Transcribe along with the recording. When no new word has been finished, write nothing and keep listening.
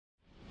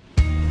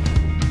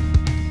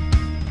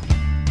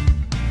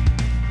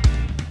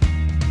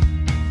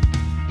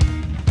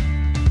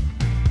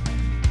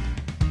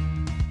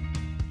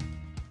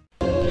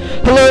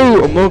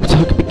and welcome to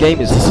Huckabee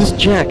Gamers. This is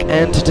Jack,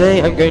 and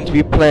today I'm going to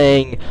be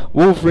playing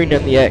Wolverine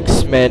and the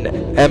X-Men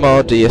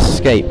M.R.D.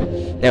 Escape.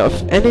 Now,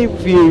 if any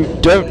of you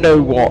don't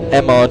know what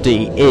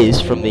M.R.D.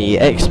 is from the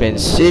X-Men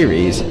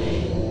series,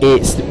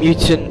 it's the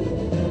Mutant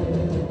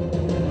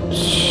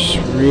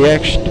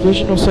Reaction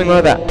Division or something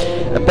like that.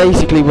 And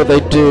basically what they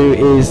do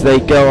is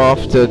they go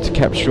after to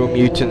capture all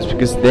mutants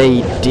because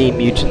they deem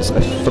mutants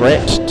a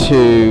threat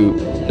to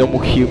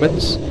normal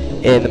humans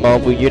in the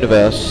Marvel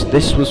Universe.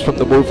 This was from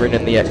the Wolverine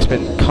and the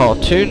X-Men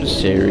cartoon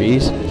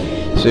series,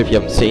 so if you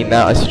haven't seen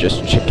that, I suggest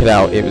you check it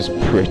out. It was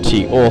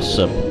pretty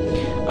awesome.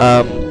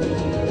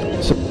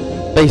 So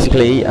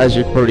basically, as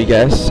you can probably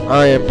guess,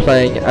 I am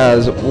playing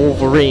as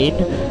Wolverine,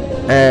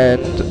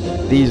 and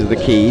these are the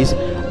keys.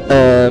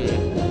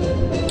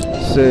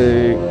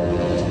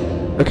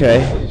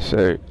 Okay,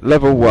 so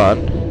level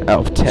 1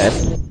 out of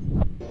 10.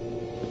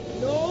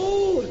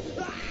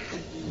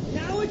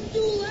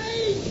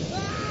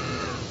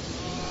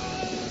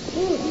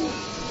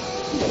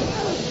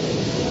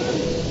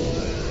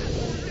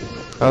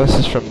 Oh, this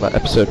is from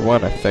episode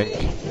 1, I think.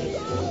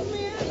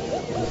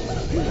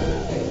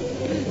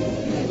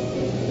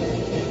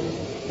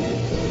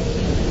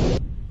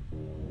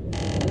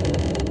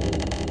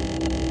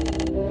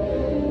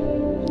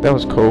 That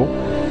was cool.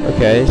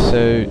 Okay,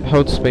 so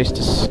hold space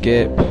to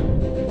skip.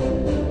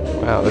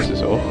 Wow, this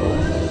is awful.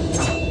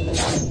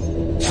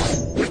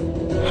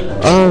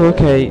 Oh,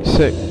 okay,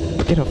 so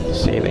get off the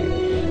ceiling.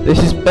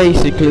 This is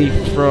basically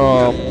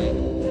from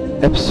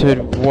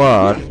episode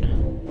 1.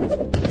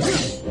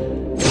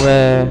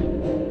 Where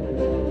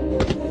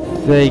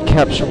they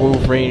capture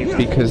Wolverine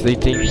because they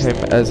deem him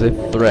as a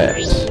threat.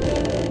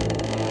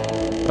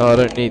 Oh, I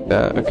don't need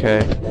that,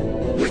 okay.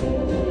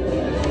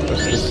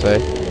 What's this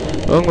say?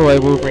 Along the way,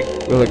 Wolverine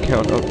will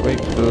wait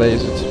for the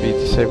laser to be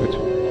disabled.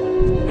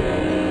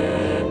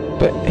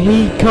 But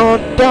he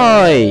can't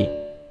die!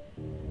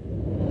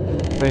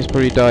 No, he's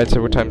probably died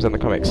several times in the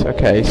comics.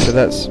 Okay, so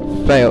that's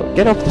failed.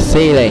 Get off the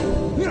ceiling!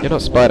 You're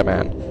not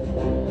Spider-Man.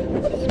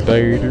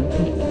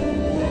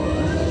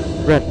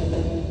 Run.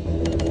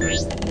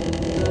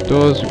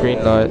 Doors,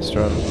 green lights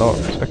are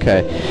unlocked.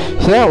 Okay,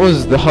 so that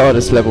was the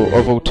hardest level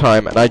of all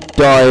time, and I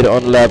died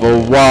on level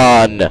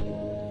 1.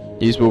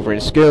 Use Wolverine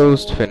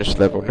skills to finish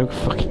the level. No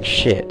fucking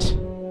shit.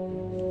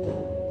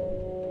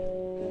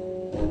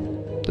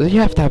 Does he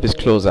have to have his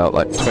claws out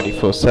like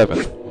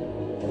 24/7?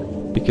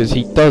 Because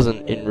he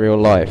doesn't in real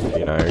life,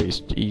 you know.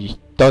 He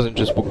doesn't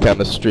just walk down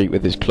the street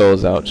with his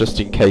claws out just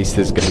in case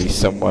there's going to be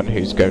someone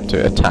who's going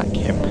to attack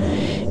him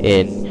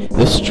in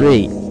the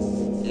street.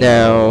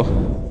 Now,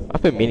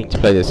 I've been meaning to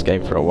play this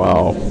game for a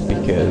while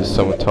because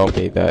someone told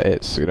me that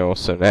it's an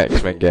awesome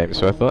X-Men game,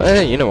 so I thought,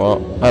 hey, you know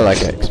what, I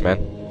like X-Men,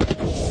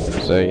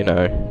 so, you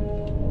know,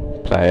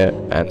 play it,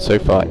 and so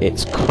far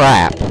it's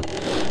crap,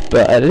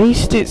 but at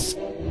least it's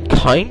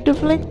kind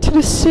of linked to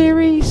the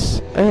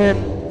series,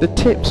 and the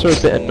tips are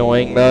a bit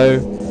annoying though,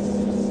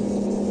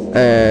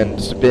 and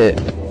it's a bit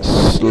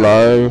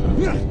slow. I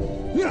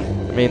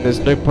mean, there's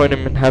no point in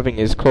him having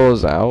his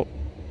claws out.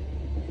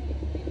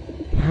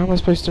 How am I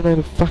supposed to know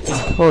the fucking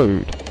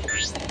code?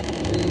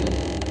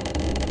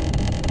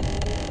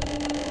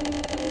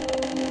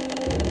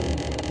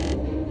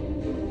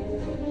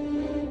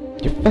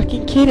 You're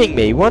fucking kidding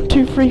me! 1,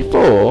 2, 3,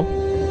 4?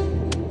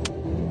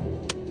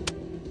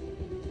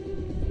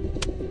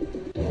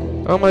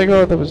 Oh my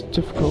god, that was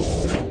difficult. I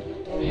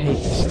hate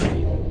this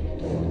game.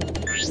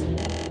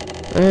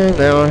 And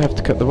now I have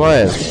to cut the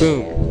wires.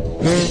 Boom.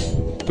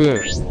 Boom. Boom.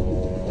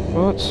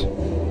 What?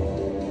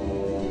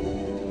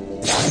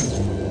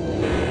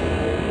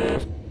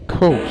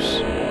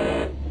 Course.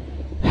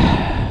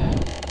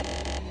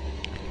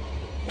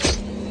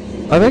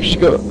 I've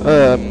actually got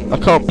I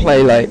can't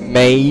play like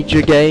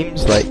major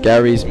games like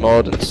Garry's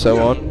Mod and so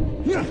on,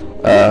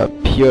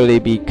 purely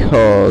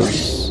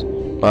because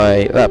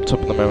my laptop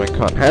at the moment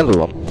can't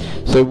handle them.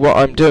 So what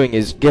I'm doing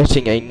is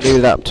getting a new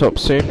laptop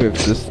soon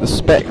with the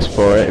specs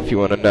for it, if you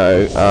want to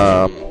know.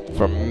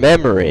 From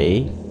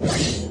memory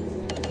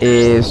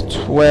is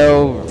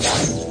 12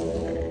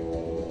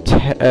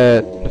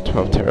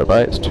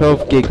 terabytes,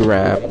 12 gig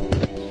RAM,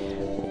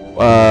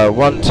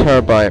 1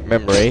 terabyte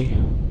memory,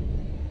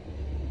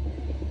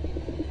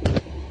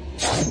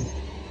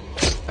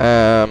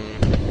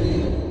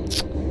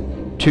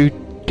 2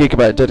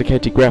 gigabyte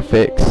dedicated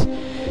graphics,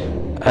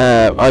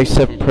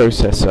 i7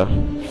 processor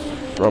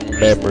from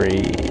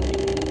memory.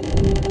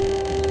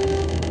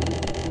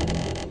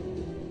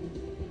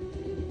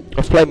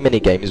 I've played mini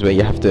games where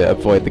you have to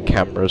avoid the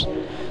cameras.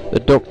 The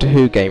Doctor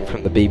Who game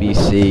from the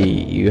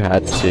BBC, you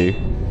had to.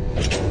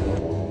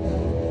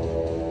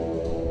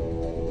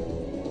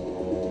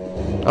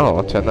 Oh,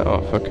 I'll turn that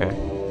off, okay.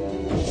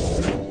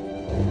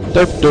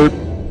 Dope.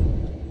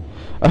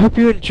 I hope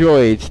you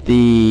enjoyed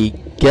the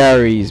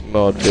Garry's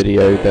Mod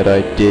video that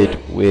I did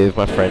with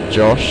my friend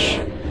Josh.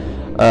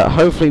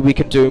 Hopefully we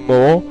can do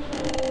more.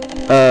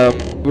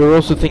 We're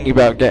also thinking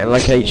about getting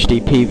like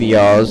HD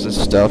PVRs and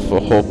stuff, or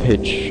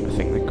Hawpage, I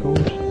think they're called.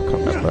 I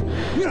can't remember.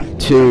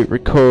 To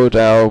record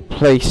our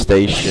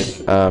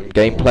PlayStation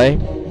gameplay.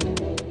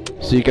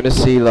 So you're gonna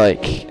see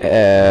like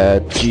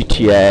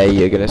GTA,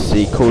 you're gonna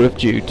see Call of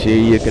Duty,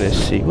 you're gonna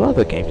see, what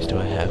other games do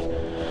I have?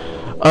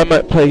 I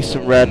might play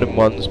some random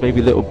ones, maybe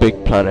Little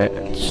Big Planet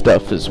and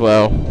stuff as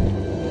well,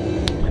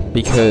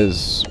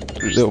 because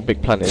Little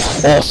Big Planet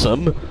is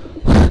awesome.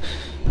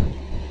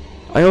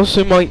 I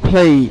also might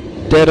play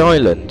Dead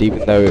Island,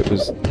 even though it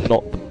was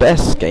not the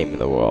best game in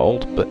the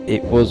world, but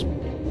it was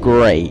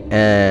great,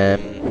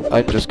 and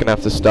I'm just gonna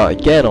have to start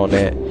again on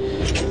it,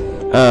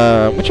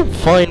 which I'm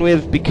fine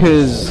with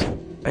because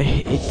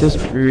it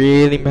doesn't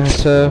really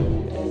matter.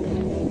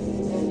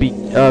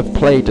 I've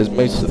played as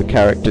most of the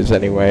characters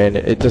anyway, and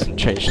it doesn't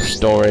change the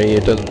story,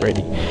 it doesn't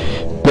really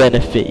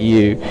benefit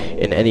you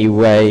in any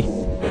way.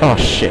 Oh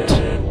shit.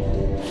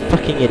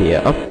 Fucking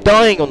idiot. I'm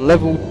dying on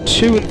level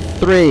 2 and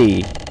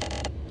 3.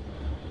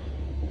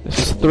 This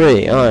is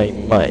 3. I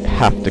might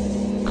have to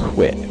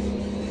quit.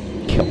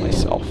 Kill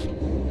myself.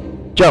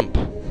 Jump!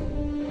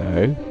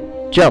 No.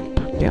 Jump!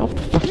 Get off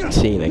the fucking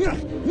ceiling.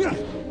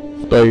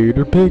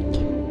 Spider pig.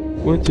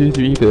 1, 2,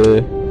 3, 4.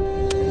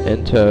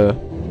 Enter.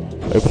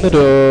 Open the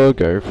door,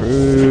 go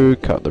through,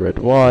 cut the red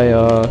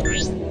wire.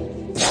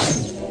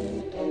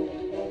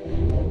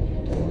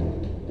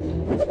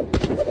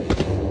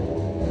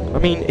 I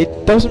mean,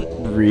 it doesn't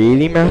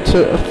really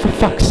matter, for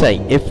fuck's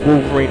sake, if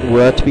Wolverine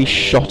were to be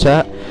shot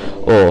at,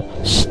 or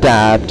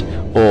stabbed,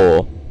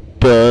 or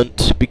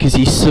burnt, because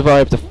he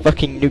survived a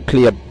fucking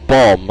nuclear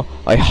bomb.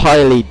 I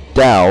highly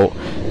doubt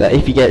that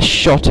if he gets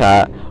shot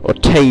at, or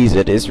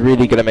tasered, it's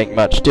really going to make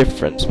much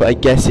difference, but I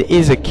guess it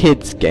is a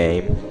kid's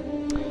game.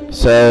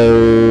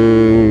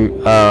 So,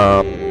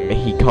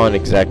 he can't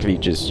exactly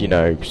just, you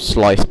know,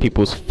 slice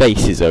people's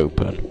faces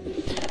open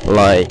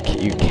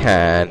like you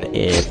can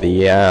in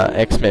the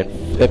X-Men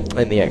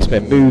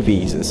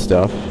movies and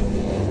stuff.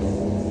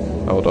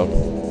 Hold on.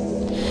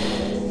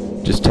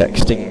 Just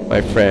texting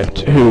my friend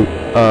who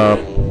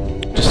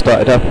just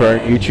started up her own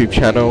YouTube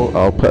channel.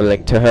 I'll put a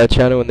link to her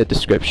channel in the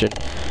description.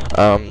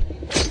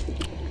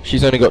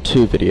 She's only got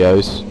 2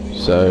 videos,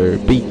 so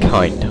be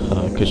kind to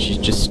her because she's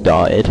just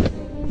started.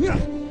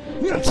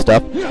 And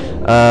stuff.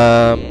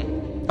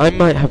 I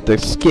might have to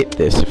skip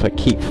this if I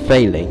keep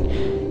failing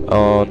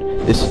on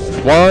this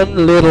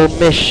one little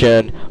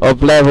mission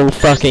of level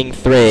fucking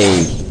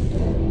 3.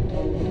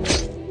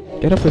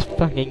 Get off this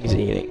fucking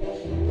ceiling.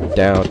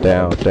 Down,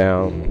 down,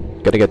 down.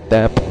 Gotta get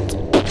that.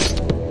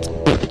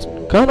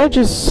 Can't I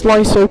just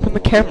slice open the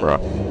camera?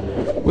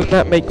 Wouldn't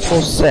that make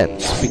more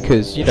sense?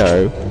 Because, you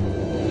know,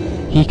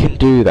 he can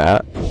do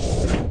that.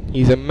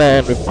 He's a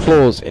man with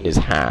claws in his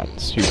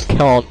hands who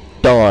can't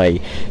die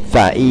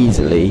that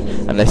easily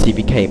unless he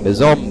became a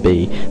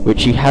zombie,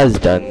 which he has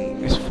done.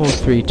 It's 4,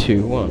 3,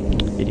 2, 1.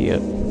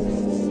 Idiot.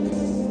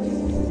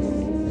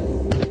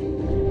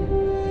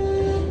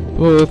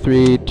 4,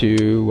 3,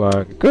 2,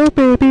 1. Go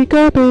baby,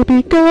 go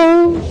baby,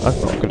 go!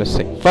 I'm not gonna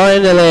sing.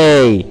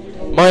 Finally!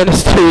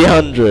 Minus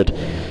 300!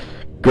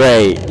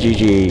 Great,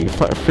 GG.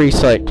 Free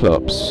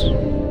Cyclops.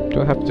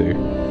 Do I have to?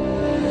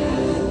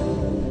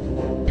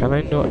 Can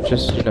I not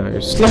just, you know,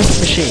 slice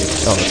the machine?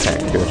 Oh, okay,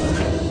 good.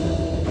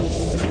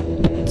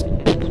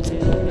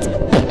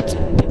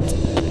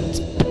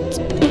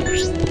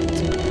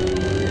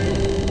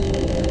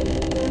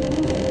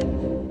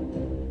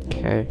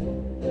 Okay.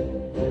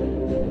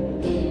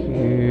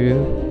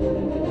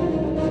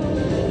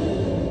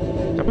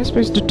 How am I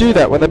supposed to do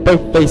that when they're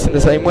both facing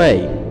the same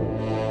way?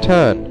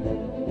 Turn.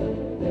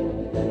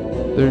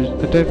 I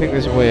don't think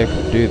there's a way I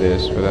can do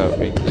this without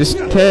being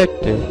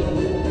detected.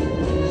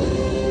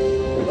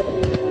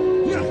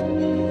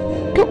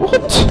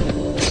 What?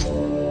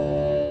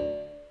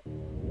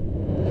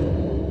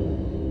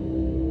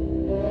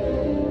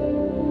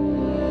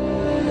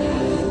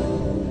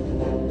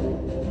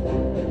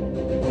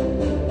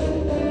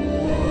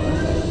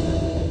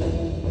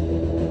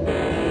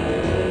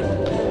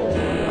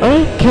 I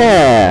don't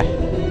care.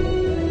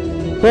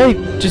 Will I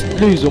just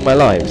lose all my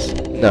lives?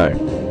 No.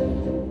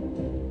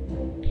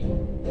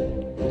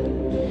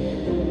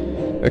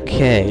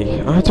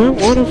 Okay, I don't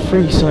want a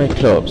free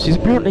Cyclops. He's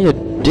apparently a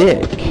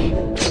dick.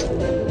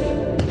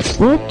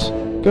 What?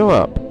 Go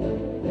up.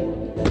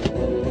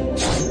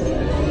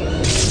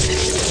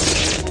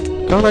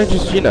 Can't I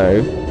just, you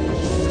know,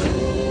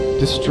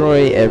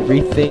 destroy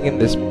everything in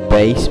this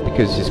base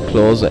because his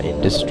claws are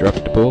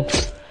indestructible?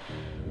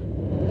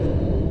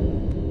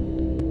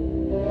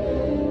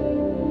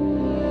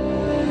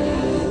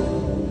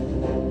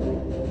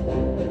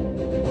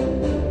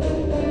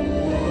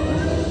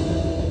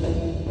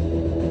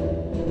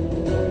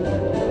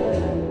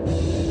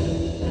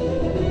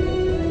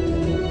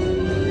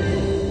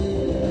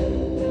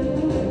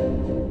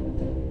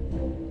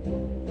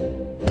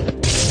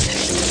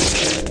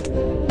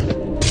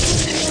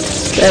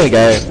 There we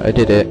go, I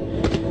did it.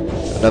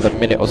 Another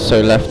minute or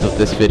so left of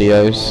this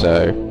video,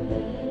 so...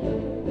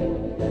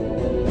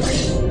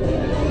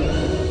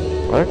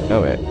 I don't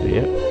know it, do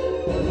you?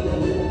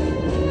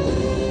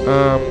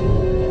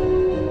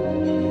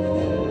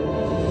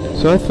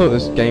 So I thought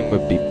this game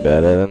would be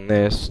better than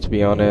this, to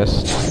be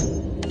honest.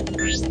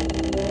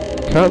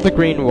 Cut the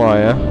green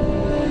wire.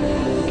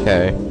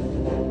 Okay.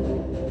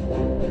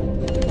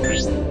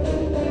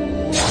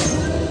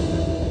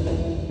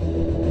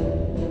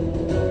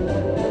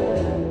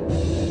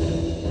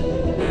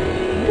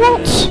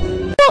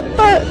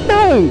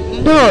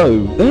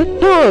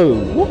 No!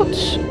 What?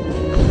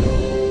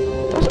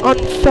 That's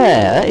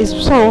unfair. That is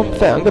so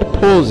unfair. I'm gonna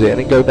pause it and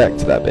then go back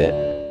to that bit.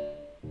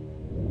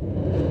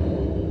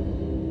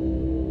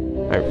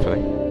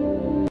 Hopefully.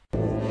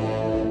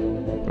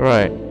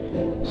 Right.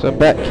 So I'm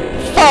back.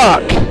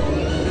 Fuck!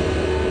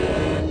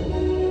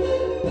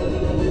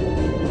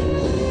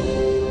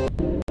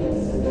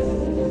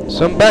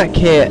 So I'm back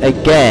here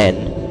again.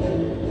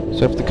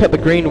 So I have to cut the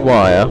green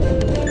wire.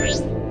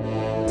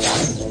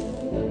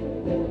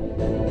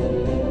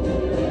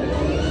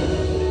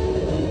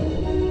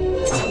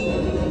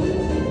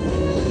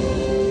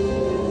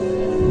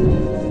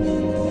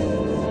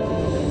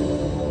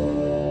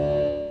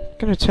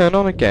 Gonna turn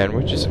on again,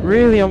 which is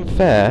really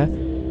unfair.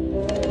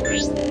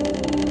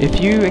 If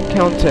you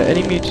encounter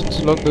any mutants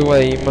along the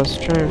way, you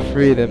must try and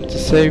free them. To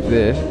save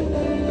this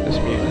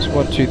mutants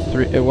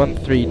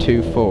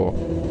 1324.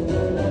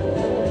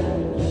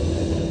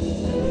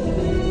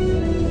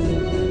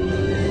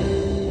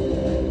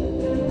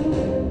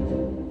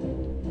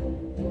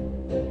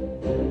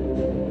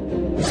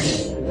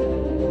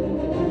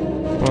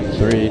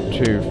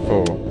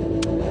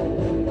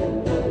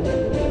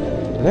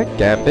 Is that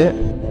Gambit?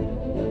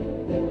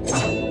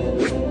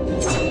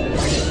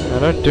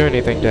 Don't do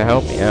anything to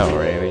help me out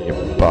or anything, you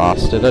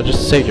bastard. I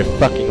just saved your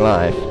fucking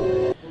life.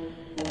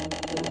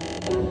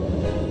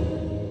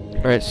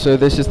 Right, so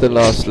this is the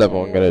last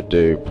level I'm gonna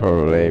do,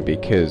 probably,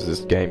 because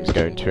this game's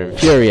going to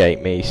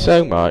infuriate me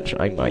so much,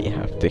 I might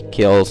have to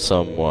kill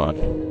someone.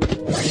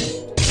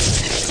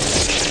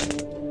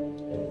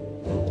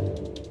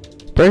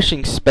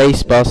 Pressing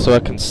spacebar so I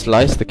can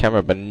slice the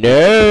camera, but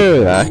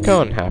no, that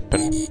can't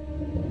happen.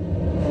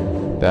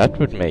 That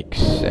would make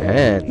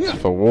sense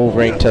for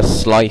Wolverine to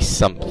slice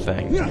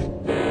something.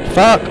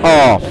 Fuck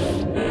off!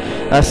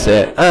 That's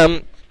it.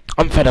 I'm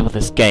fed up with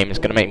this game. It's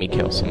gonna make me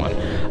kill someone.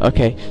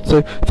 Okay,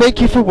 so thank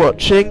you for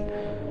watching.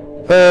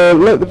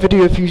 Like the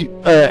video if you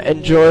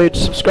enjoyed.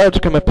 Subscribe to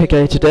become a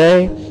PK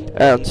today,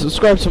 and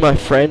subscribe to my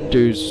friend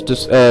whose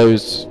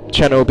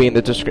channel will be in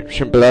the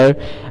description below.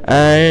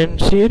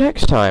 And see you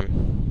next time.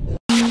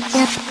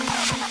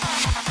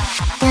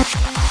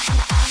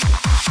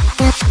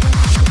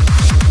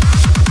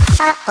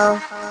 Uh-oh,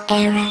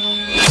 error.